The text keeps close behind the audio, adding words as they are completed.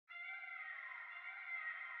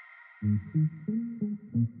I've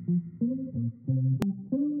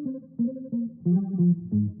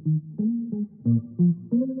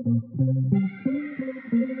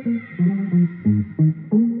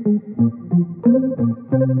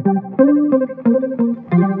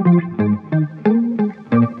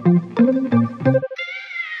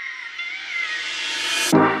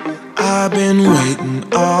been waiting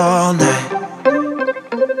all night.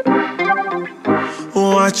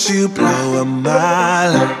 Watch you blow up my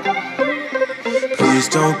life. Please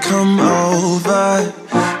don't come over,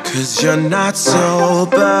 'cause you're not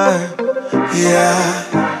sober. Yeah,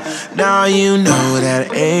 now you know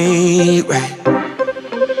that ain't right.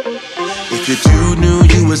 If your dude knew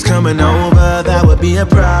you was coming over, that would be a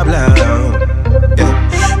problem. Yeah.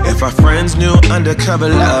 If our friends knew undercover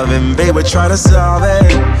love and they would try to solve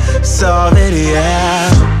it, yeah.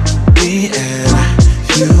 Me and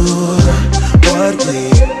you, what we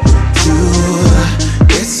do,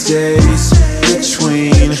 it stays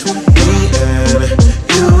between me and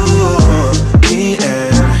you. Me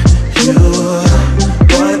and you,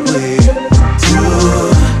 what we do,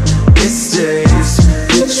 it stays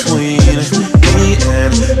between me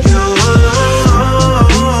and you.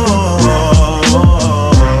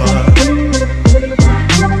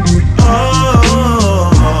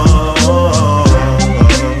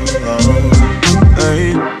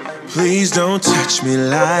 Please don't touch me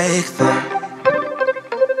like that,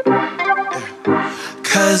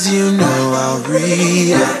 'cause you know I'll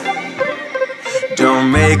read it.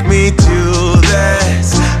 Don't make me do this,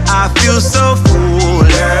 I feel so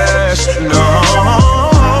foolish.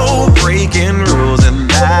 No, breaking rules and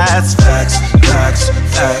that's facts, facts,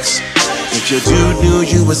 facts. If your dude knew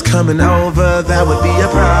you was coming over, that would be a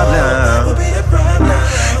problem.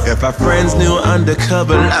 If our friends knew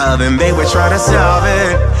undercover love and they would try to solve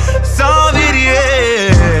it,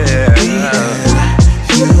 yeah. Me and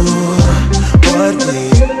you, what we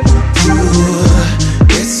do,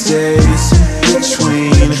 it stays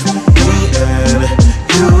between me and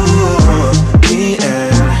you. Me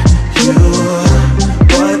and you,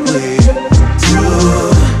 what we do,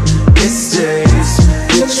 it stays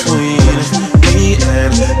between me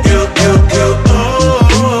and you.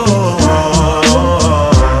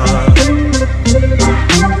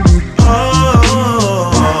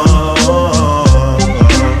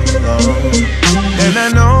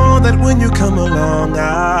 Come along,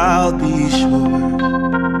 I'll be sure.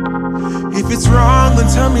 If it's wrong, then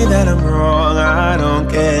tell me that I'm wrong, I don't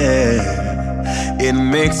care. It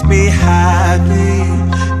makes me happy,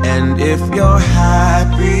 and if you're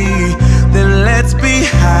happy, then let's be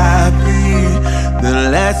happy.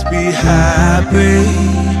 Then let's be happy,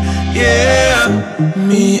 yeah.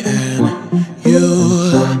 Me and you,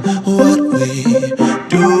 what we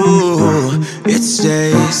do, it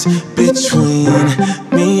stays between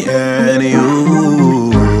me and you.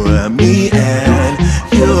 Me and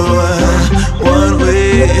you, what we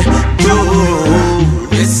do,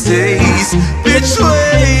 it stays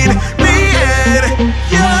between me and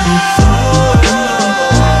you.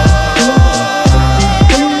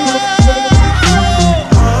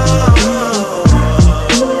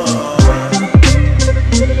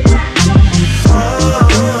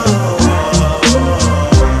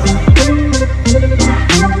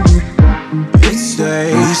 It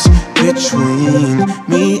stays between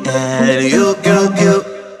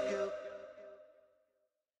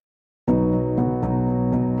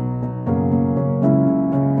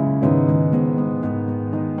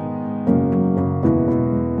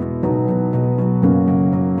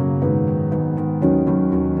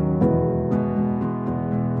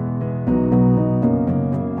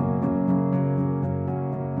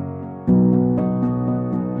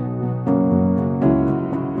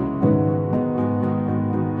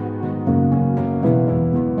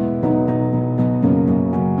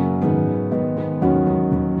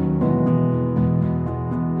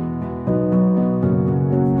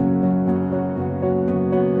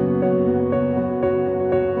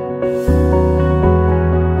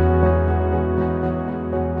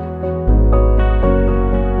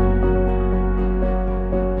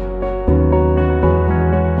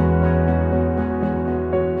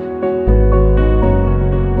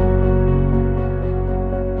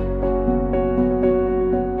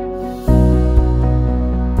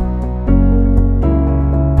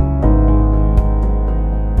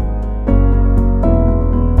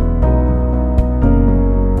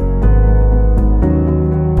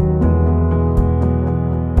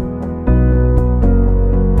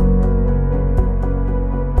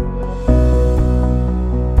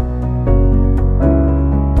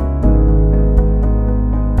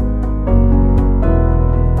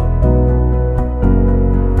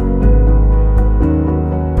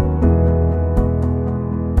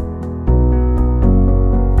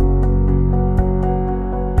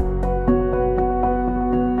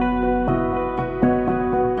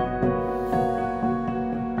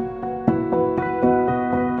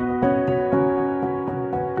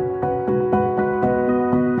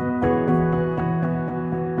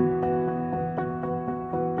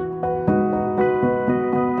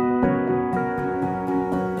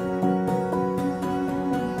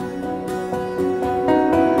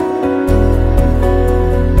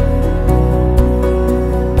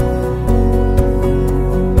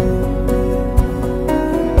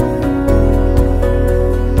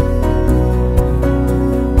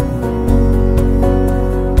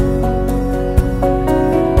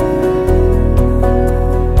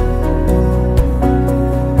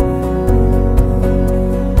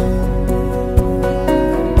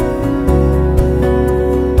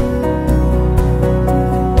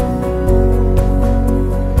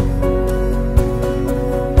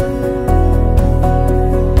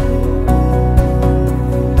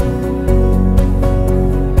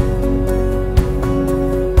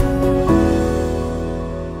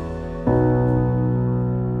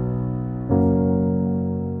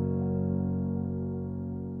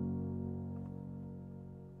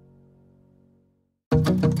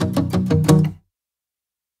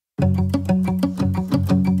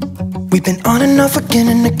We've been on and off again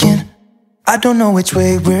and again. I don't know which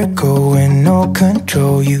way we're going, no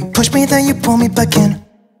control. You push me, then you pull me back in.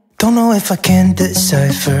 Don't know if I can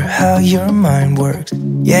decipher how your mind works.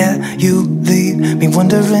 Yeah, you leave me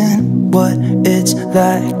wondering what it's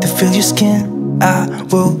like to feel your skin. I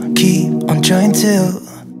will keep on trying till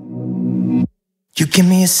you give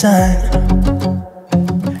me a sign.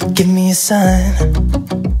 Give me a sign.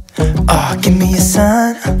 Oh, give me a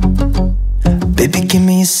sign. Baby, give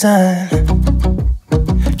me a sign.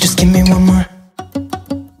 Just give me one more.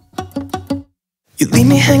 You leave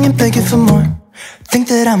me hanging, begging for more. Think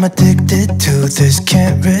that I'm addicted to this,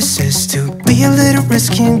 can't resist to be a little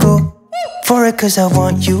risky and go for it, cause I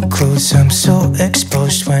want you close. I'm so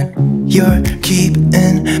exposed when you're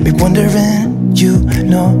keeping me wondering. You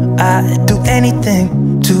know I'd do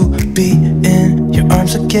anything to be in your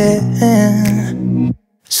arms again.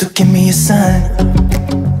 So give me a sign.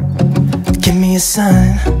 Give me a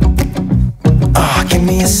sign. Oh, give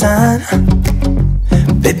me a sign.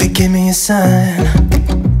 Baby, give me a sign.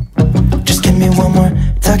 Just give me one more,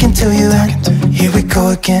 talking to you. And here we go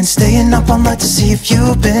again, staying up all night to see if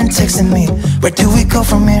you've been texting me. Where do we go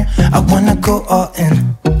from here? I wanna go all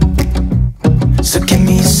in. So give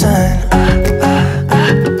me a sign.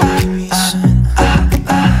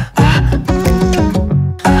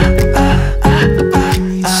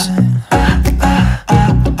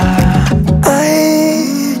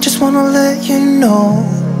 I just wanna let you know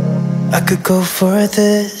I could go for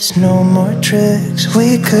this, no more tricks.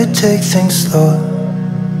 We could take things slow.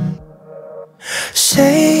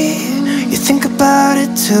 Say you think about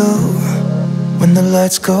it too. When the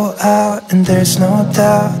lights go out and there's no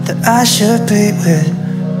doubt that I should be with,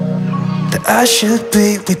 that I should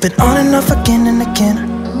be. We've been on and off again and again.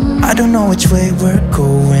 I don't know which way we're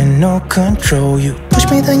going, no control. You push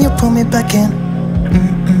me, then you pull me back in.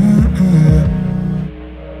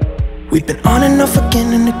 We've been on and off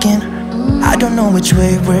again and again. I don't know which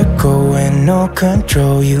way we're going, no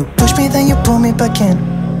control. You push me, then you pull me back in.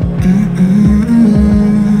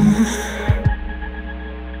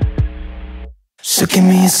 So give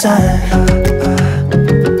me a sign.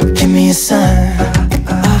 Give me a sign.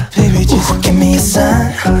 Oh baby, just give me a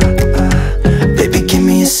sign. Baby, give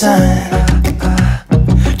me a sign.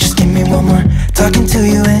 Just give me one more, talking to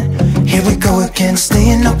you and here we go again,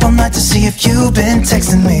 staying up all night to see if you've been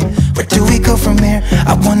texting me. Where do we go from here?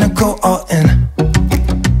 I wanna go all in.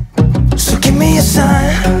 So give me a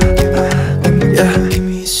sign. Yeah, give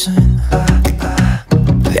me a sign.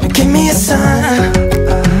 Yeah, give me a sign.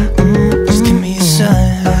 Just give me a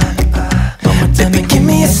sign. Baby, give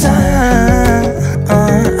me a sign.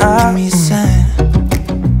 Give me a sign.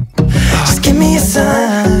 Just give me a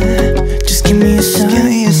sign. Just give me a sign. Give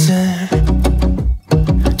me a sign.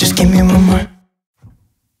 Just give me one more.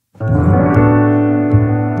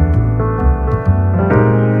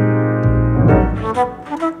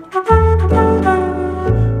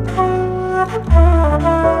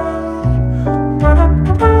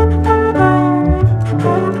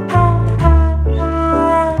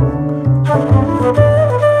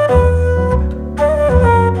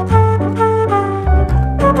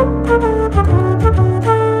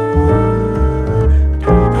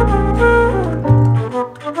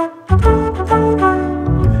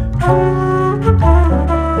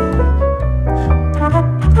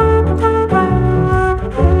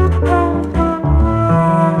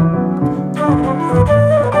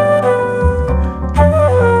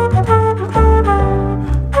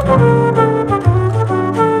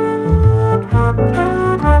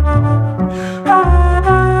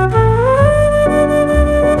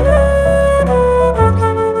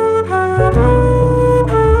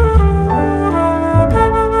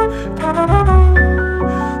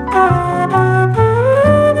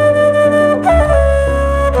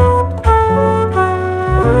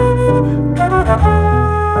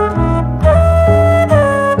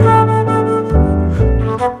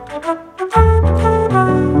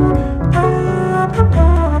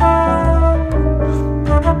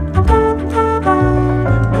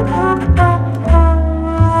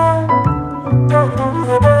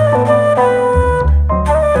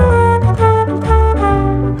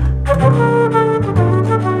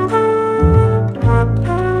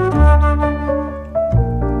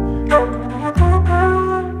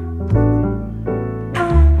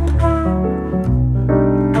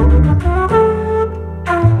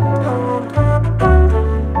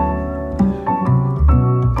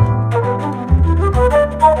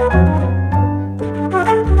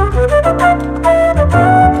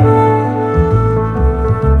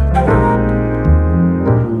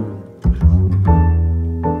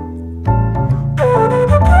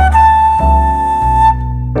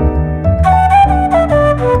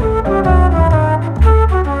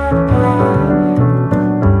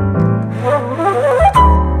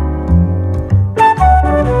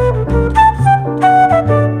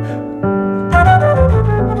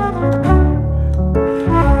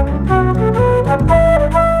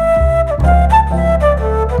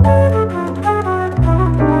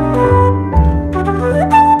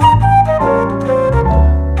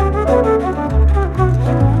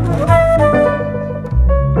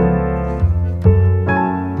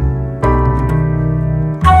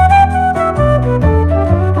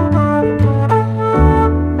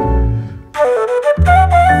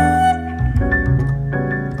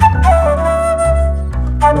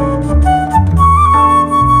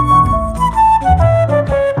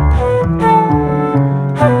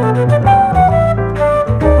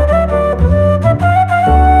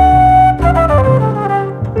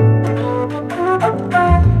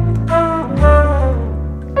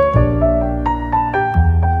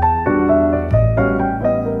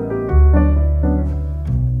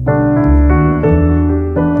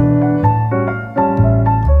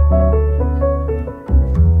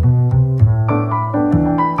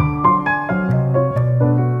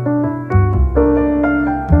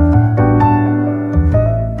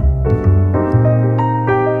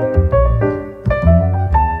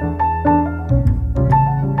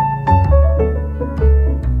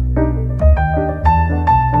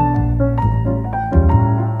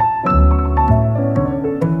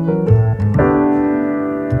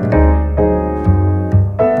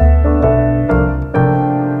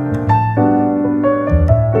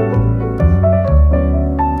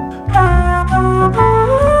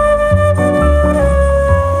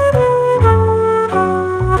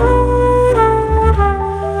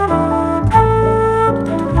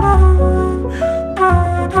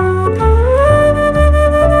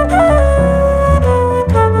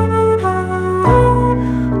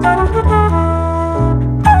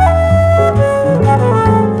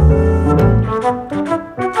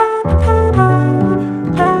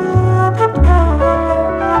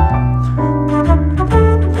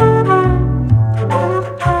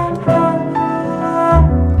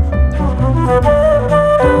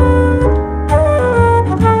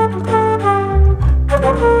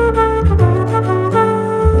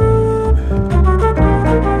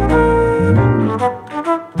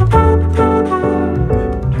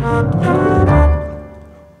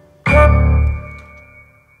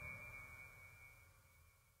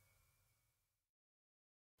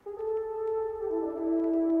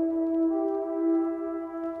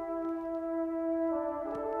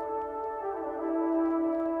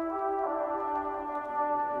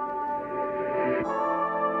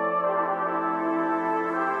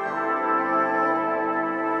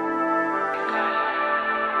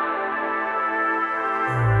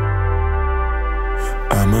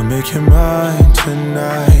 I'ma make you mine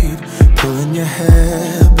tonight. Pulling your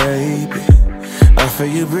hair, baby. I feel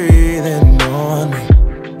you breathing on me,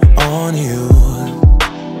 on you.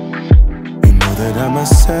 You know that I'm a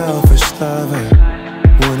selfish lover.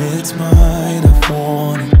 When it's mine, I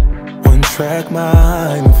want it. One track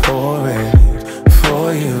mind for it,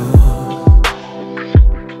 for you.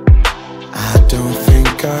 I don't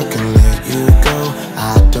think I can let you go.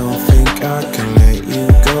 I don't think I can let you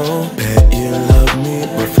go. Bet you love me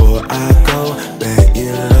before I go. Bet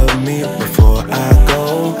you love me before I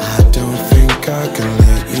go. I don't think I can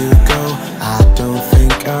let you go. I don't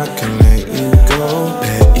think I can let you go.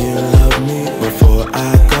 Bet you love me before I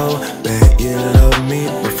go. Bet you love me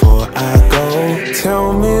before I go.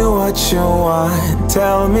 Tell me what you want.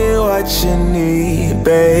 Tell me what you need,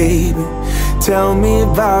 baby. Tell me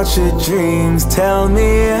about your dreams. Tell me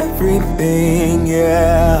everything,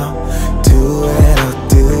 yeah. Do it, I'll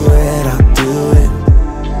do it, I'll do it.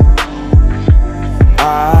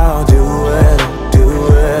 I'll do it, I'll do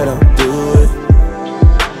it, I'll do it.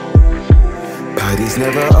 Party's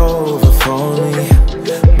never over for me.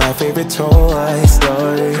 My favorite Toy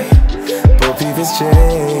Story. Bo Peep is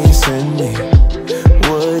chasing me.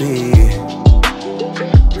 Woody,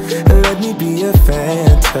 let me be a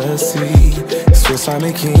fantasy. Swiss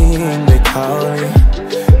Army King, they call me.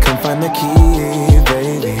 Come find the key,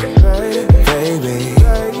 baby, baby.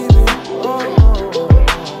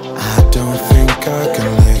 I don't think I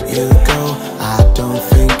can let you go. I don't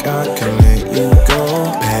think I can let you go.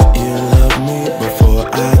 Bet you love me before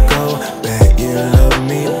I go. Bet you love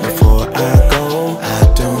me before I go. I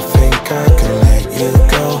don't think I can let you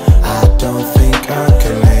go. I don't think I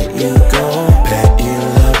can let you go. Bet you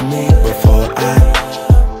love me before I.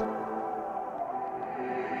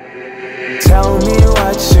 Tell me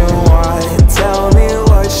what you want. Tell me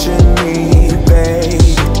what you need,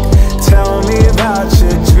 babe. Tell me about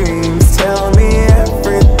your dreams. Tell me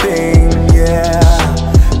everything, yeah.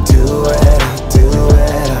 Do it, I'll do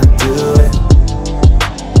it, I'll do it.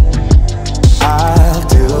 I'll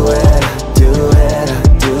do it, I'll do it,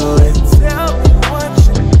 I'll do it. Tell me what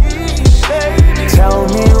you need, baby. Tell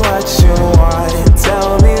me what you want.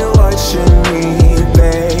 Tell me what you need,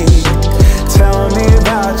 babe. Tell me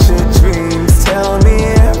about your dreams. Tell me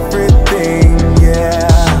everything, yeah.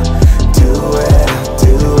 Do it, I'll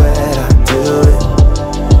do it, I'll do it.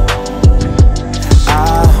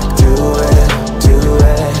 I'll do it, do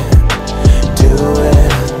it, do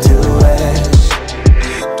it, do it.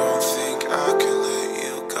 I don't think I can let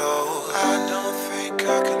you go. I don't think I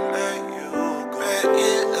can let you go. Bet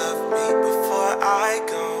you love me before I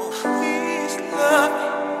go. Please love me.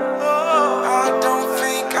 Oh, I don't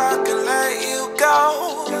think I can let you go.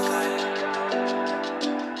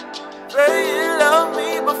 Bet you love me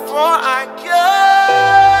before I go.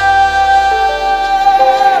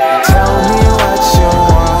 Tell me what you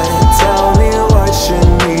want. Tell me what you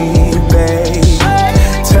need, babe.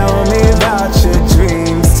 Tell me about your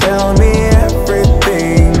dreams. Tell me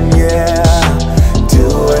everything, yeah. Do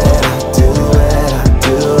it, I'll do it, I'll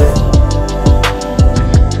do it.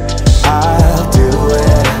 I'll do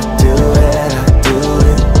it, I'll do it, I'll do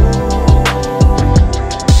it.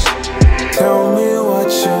 Tell me what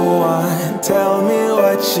you want. Tell me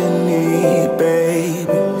what you need, baby.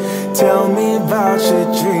 Tell me about your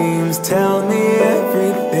dreams. Tell me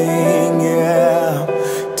everything, yeah.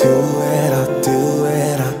 Do it, I'll do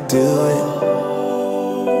it, I'll do it.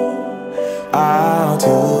 I'll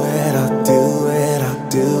do